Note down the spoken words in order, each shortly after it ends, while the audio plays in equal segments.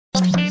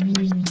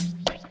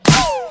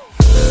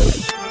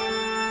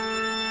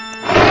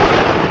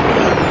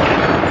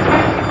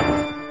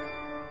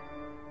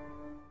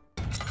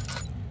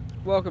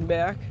Welcome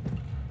back.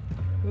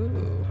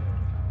 Ooh,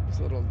 there's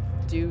a little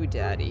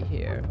doodaddy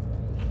here.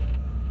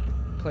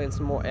 Playing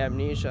some more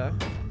Amnesia.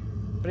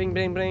 Bring,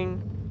 bring,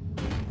 bring.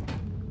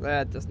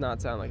 That does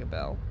not sound like a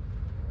bell.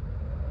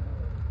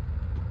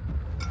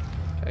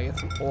 Can I get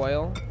some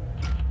oil?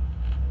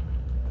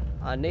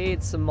 I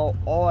need some more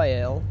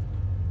oil.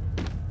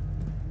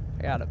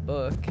 I got a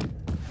book.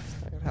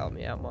 It's not gonna help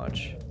me out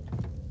much.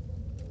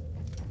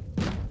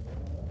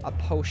 A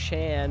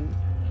potion.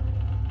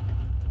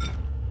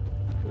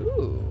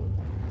 Ooh.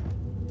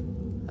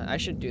 I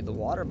should do the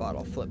water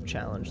bottle flip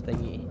challenge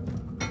thingy.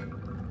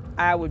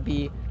 I would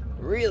be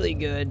really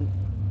good.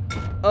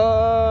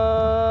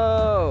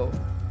 Oh!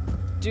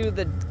 Do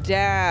the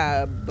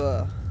dab.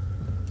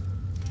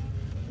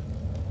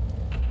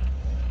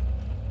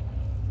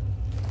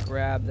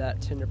 Grab that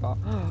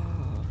tinderbox.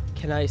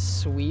 Can I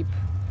sweep?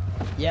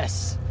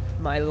 Yes!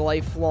 My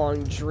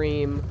lifelong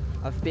dream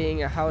of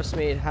being a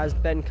housemaid has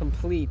been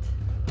complete.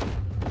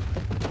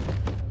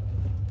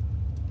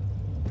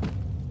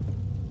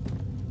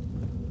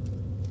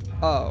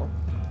 Oh.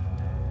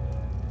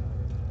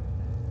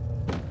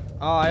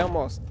 Oh, I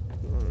almost...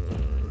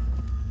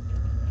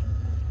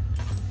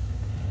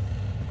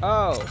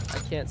 Oh, I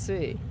can't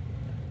see.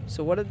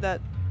 So what did that...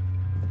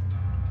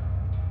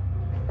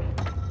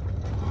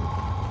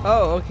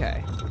 Oh,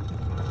 okay.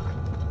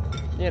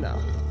 You know.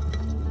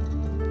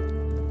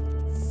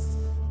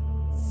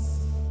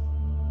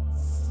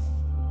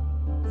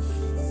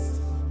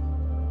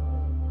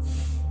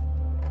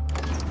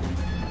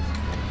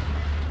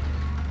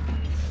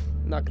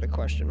 Not gonna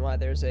question why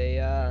there's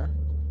a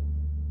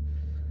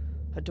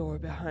door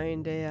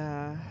behind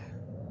a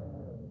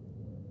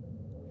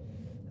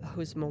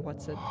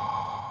what's it?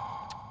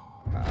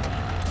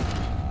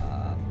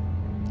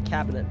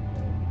 Cabinet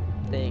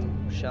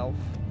thing, shelf.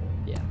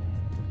 Yeah.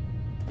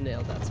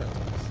 Nailed that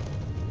sentence.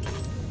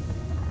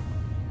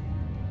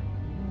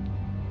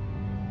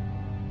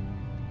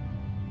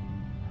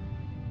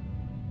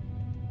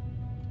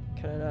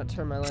 Can I not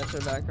turn my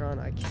lantern back on?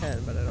 I can,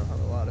 but I don't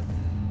have a lot of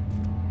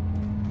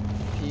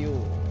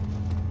fuel,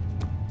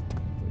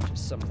 which is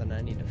something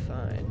I need to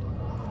find.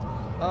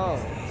 Oh.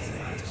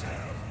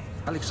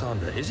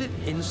 Alexander, is it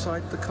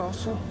inside the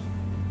castle?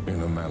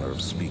 In a manner of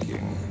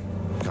speaking.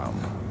 Come,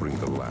 bring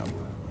the lamp.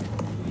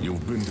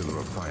 You've been to the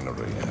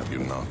refinery, have you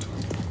not?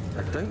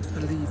 I don't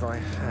believe I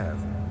have.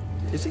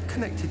 Is it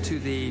connected to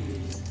the...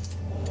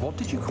 what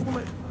did you call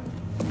it?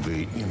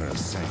 The inner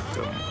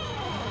sanctum.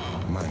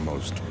 My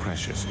most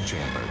precious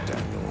chamber,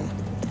 Daniel.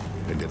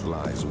 And it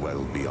lies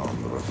well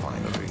beyond the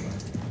refinery.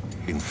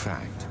 In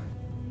fact,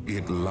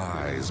 it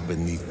lies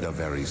beneath the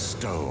very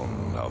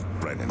stone of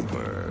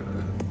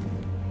Brennenburg.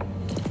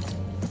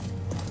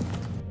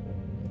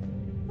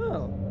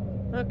 Oh,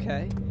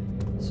 okay.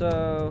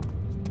 So,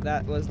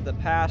 that was the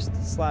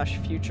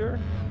past/future.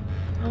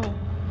 Oh,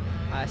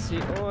 I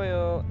see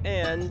oil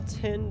and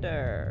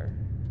tinder.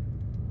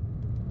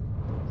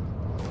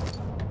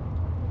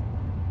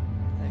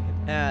 I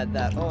can add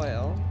that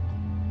oil.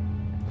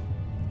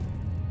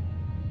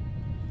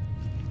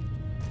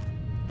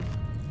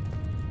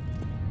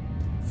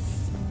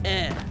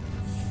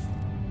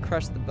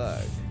 Crush the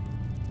bug.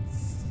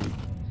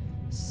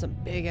 Some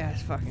big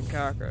ass fucking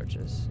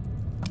cockroaches.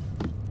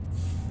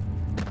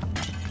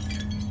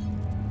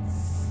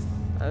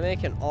 I'm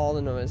making all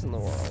the noise in the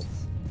world.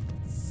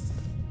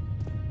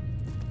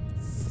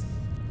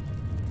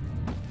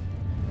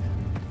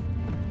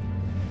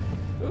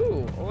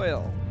 Ooh,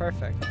 oil.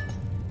 Perfect.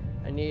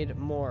 I need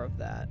more of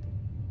that.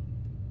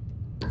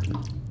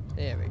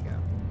 There we go.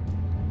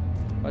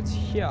 What's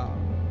here?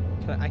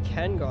 I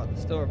can go out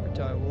this door, but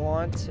do I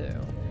want to?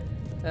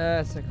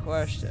 That's a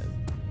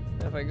question.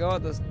 If I go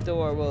out this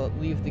door, will it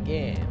leave the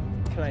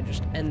game? Can I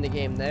just end the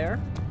game there?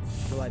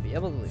 Will I be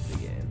able to leave the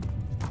game?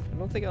 I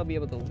don't think I'll be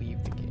able to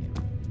leave the game.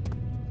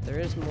 There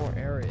is more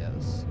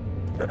areas.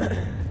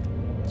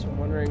 So I'm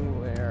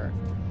wondering where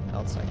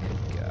else I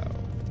could go.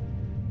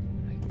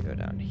 I can go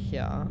down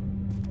here.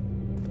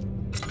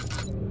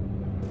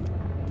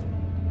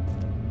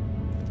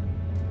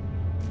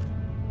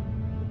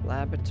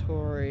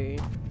 Laboratory.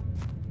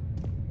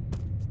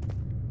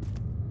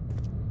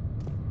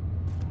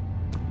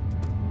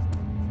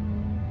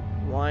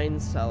 Wine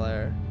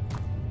cellar.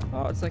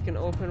 Oh, it's like an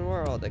open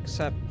world,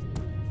 except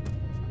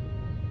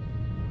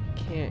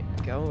can't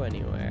go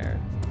anywhere.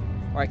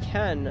 Or I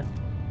can,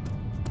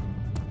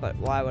 but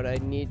why would I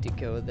need to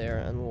go there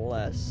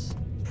unless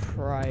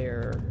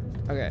prior...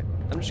 Okay,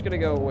 I'm just gonna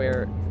go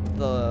where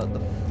the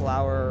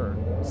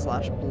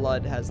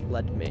flower/blood has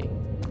led me.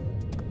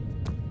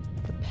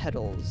 The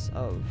petals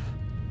of...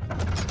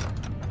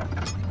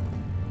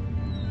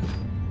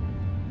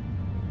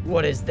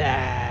 What is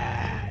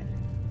that?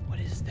 What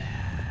is that?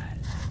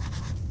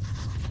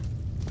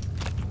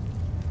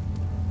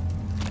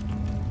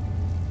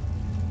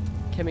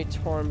 Can be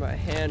torn by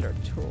hand or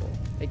tool.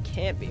 It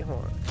can't be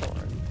torn.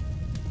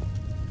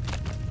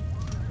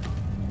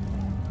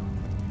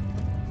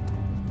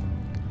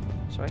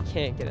 So I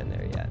can't get in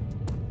there yet.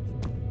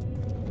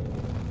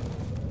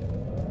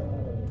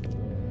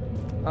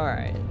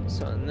 Alright,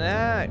 so in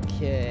that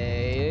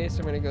case,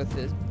 I'm gonna go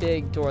through this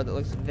big door that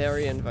looks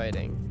very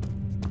inviting.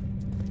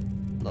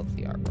 Love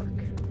the artwork.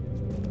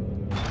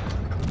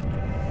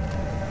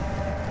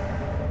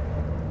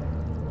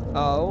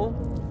 Oh.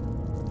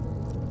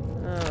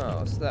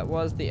 Oh, so that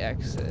was the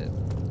exit.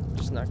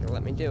 Just not gonna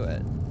let me do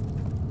it.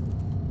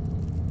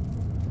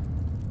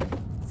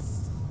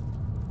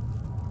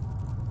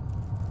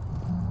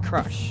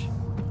 Crush.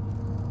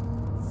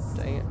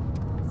 Dang it.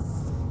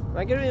 Am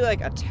I gonna be like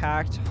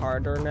attacked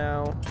harder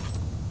now?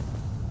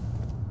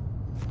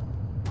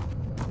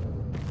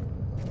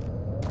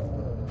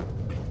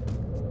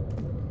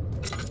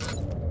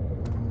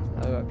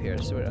 I'll go up here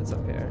to see what's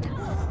up here.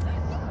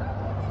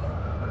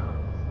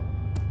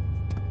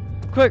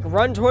 Quick,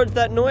 run towards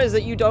that noise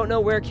that you don't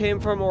know where it came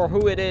from or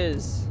who it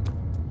is.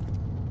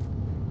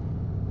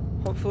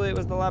 Hopefully it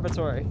was the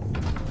laboratory.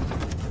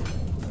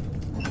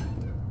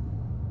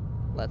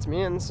 Lets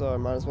me in, so I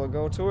might as well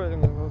go to it.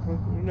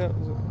 Who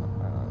knows?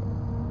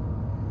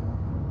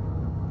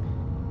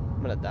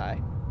 I'm gonna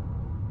die.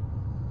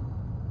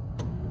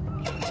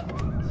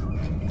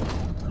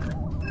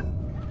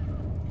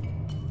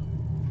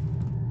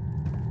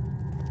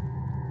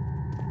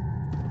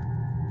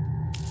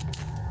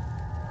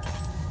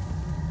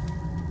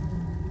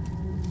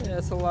 Yeah,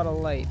 that's a lot of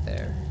light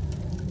there.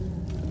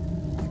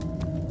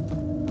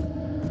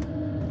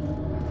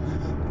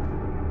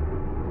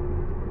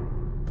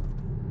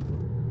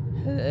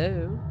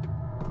 Hello?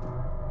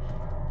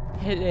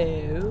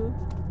 Hello?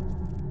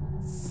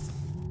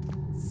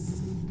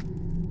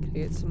 Can I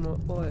get some more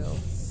oil?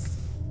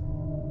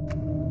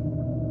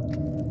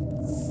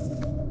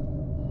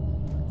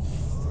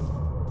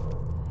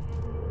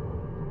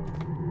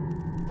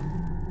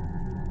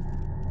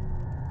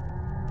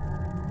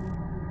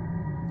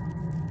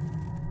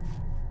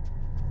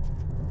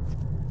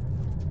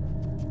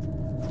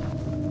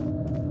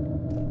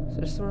 Is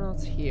there someone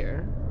else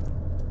here?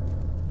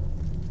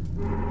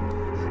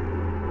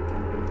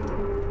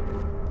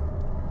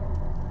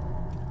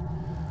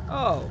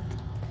 Oh.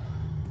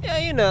 Yeah,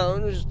 you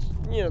know, just,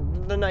 you know,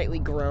 the nightly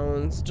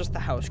groans, just the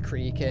house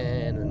creaking,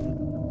 and,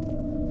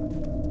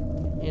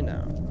 you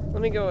know.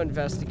 Let me go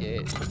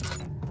investigate.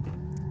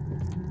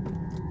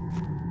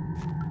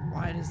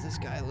 Why does this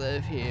guy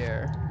live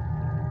here?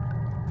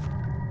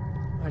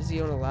 Why does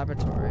he own a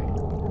laboratory?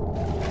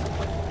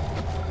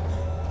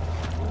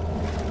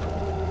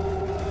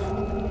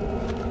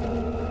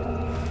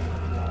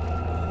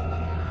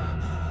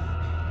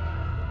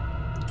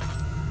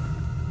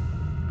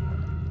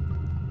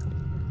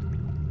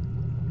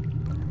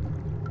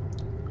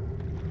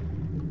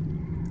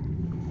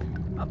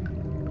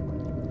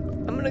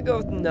 I'm gonna go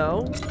with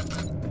no.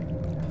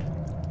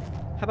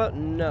 How about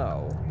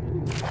no?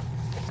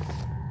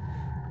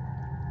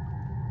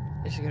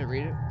 Is she gonna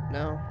read it?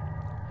 No.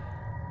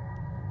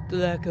 The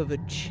lack of a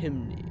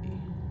chimney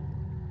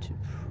to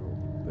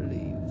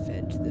properly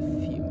vent the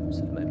fumes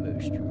of my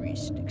most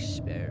recent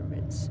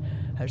experiments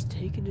has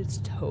taken its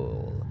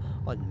toll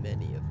on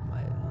many of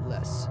my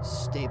less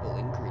stable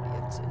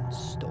ingredients in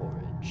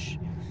storage.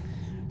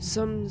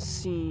 Some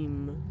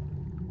seem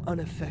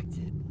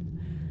unaffected,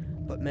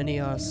 but many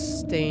are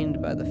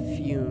stained by the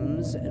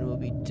fumes and will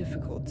be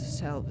difficult to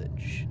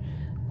salvage.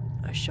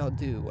 I shall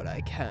do what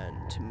I can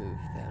to move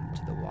them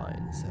to the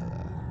wine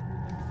cellar.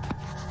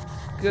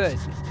 Good.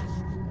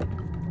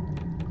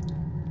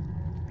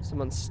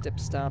 Someone's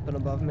stip-stomping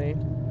above me.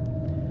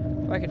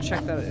 Oh, I could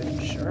check that in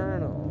a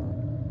journal.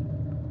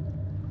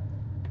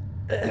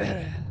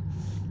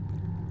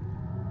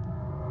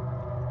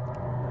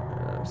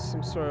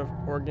 Some sort of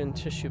organ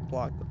tissue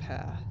blocked the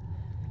path.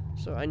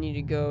 So I need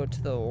to go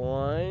to the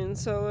wine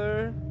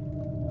cellar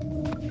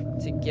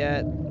to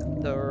get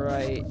the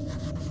right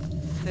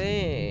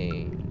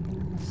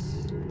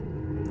things.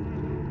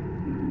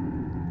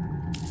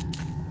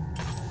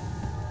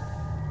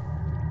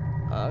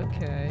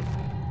 Okay.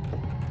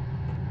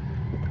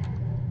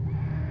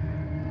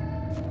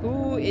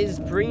 Who is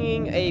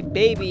bringing a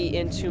baby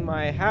into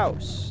my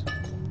house?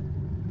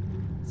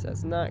 So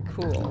that's not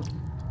cool.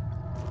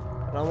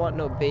 I don't want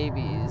no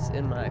babies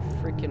in my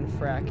freaking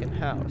frackin'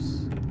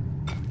 house.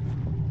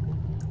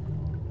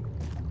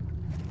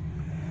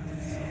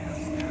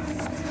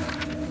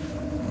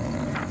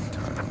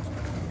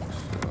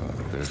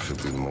 There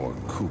should be more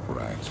coop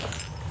racks.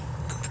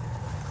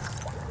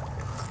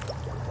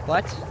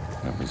 What?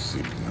 Let me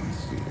see.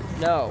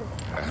 No.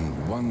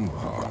 And one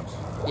part.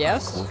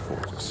 Yes?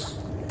 Aquafortis.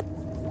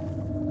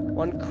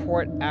 1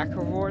 quart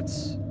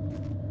aquavorts?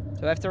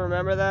 Do I have to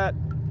remember that?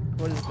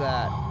 What is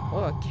that?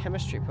 Oh, a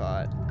chemistry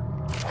pot.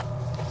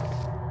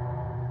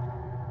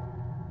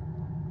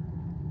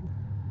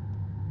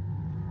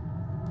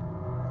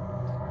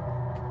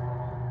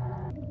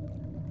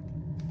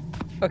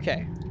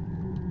 Okay.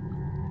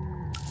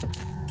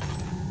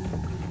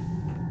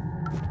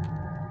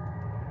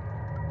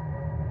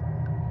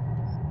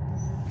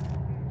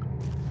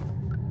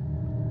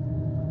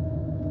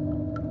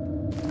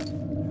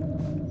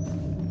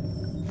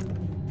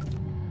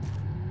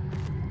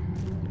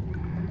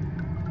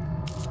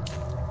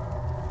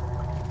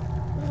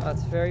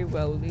 it's very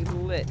well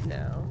lit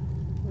now.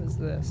 What is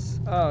this?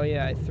 Oh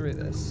yeah, I threw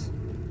this.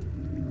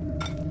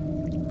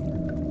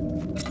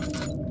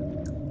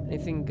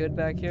 Anything good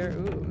back here?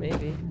 Ooh,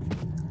 maybe.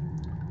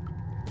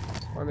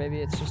 Or maybe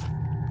it's just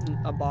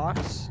a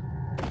box.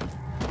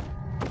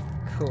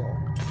 Cool.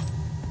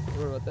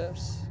 What about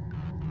this?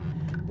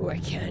 Oh, I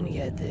can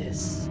get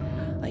this.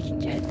 I can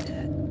get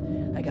that.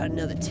 I got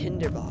another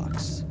Tinder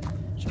box,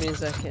 which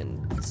means I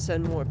can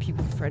send more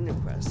people friend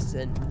requests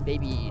and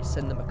maybe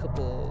send them a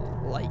couple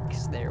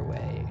likes their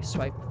way.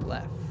 Swipe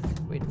left.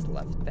 Wait, is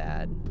left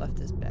bad? Left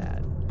is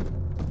bad.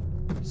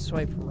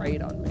 Swipe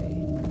right on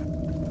me.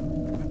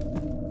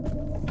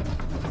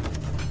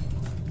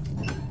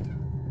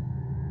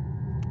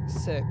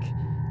 Sick.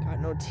 Got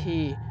no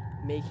tea.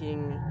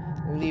 Making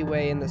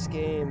leeway in this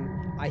game.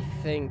 I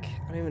think.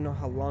 I don't even know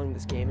how long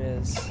this game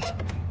is.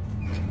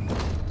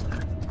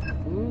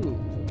 Ooh.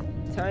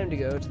 Time to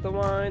go to the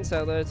wine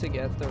cellar to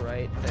get the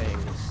right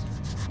things.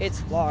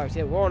 It's locked.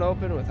 It won't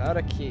open without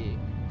a key.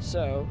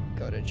 So,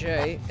 go to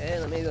J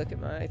and let me look at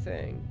my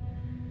thing.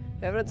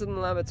 Evidence in the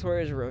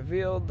laboratory has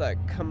revealed that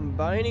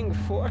combining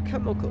 4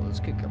 chemicals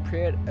can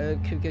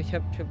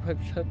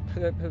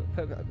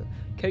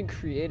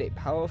create a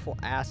powerful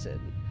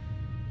acid.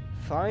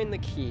 Find the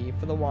key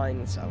for the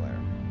wine cellar.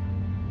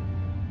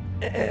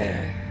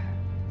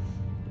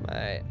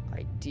 My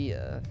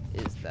idea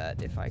is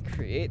that if I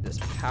create this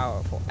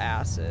powerful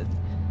acid,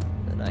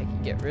 then I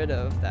can get rid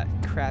of that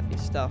crappy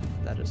stuff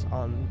that is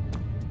on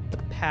the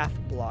path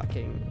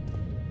blocking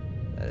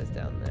that is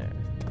down there.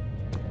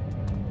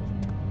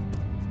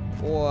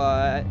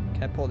 What?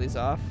 Can I pull these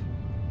off?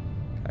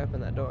 Can I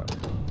open that door?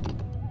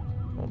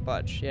 Won't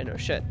budge. Yeah, no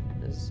shit.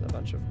 There's a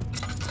bunch of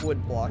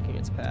wood blocking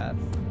its path.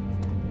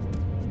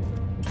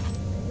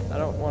 I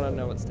don't want to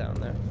know what's down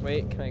there.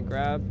 Wait, can I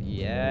grab?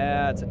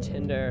 Yeah, it's a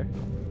tinder.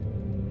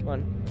 Come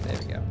on. There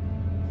we go.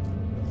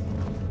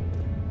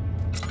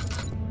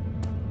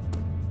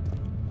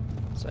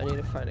 So I need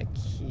to find a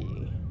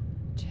key.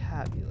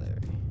 Tabulary.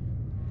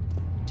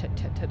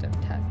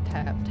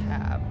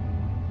 Tab.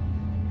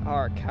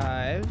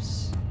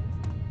 Archives.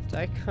 Did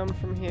I come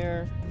from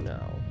here?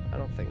 No, I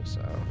don't think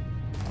so.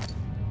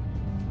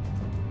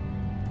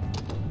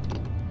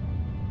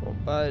 Well,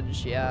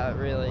 budge, yeah,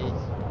 really.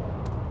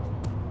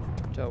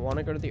 Do I want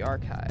to go to the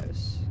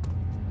archives?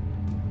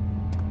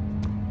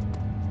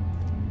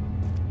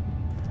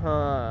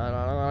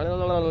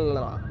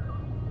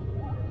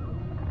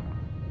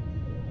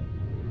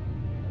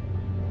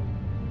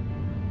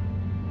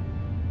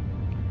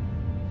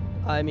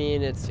 I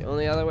mean, it's the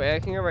only other way I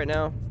can go right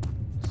now.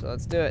 So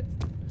let's do it.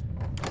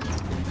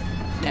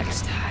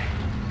 Next time.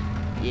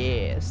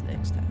 Yes,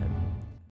 next time.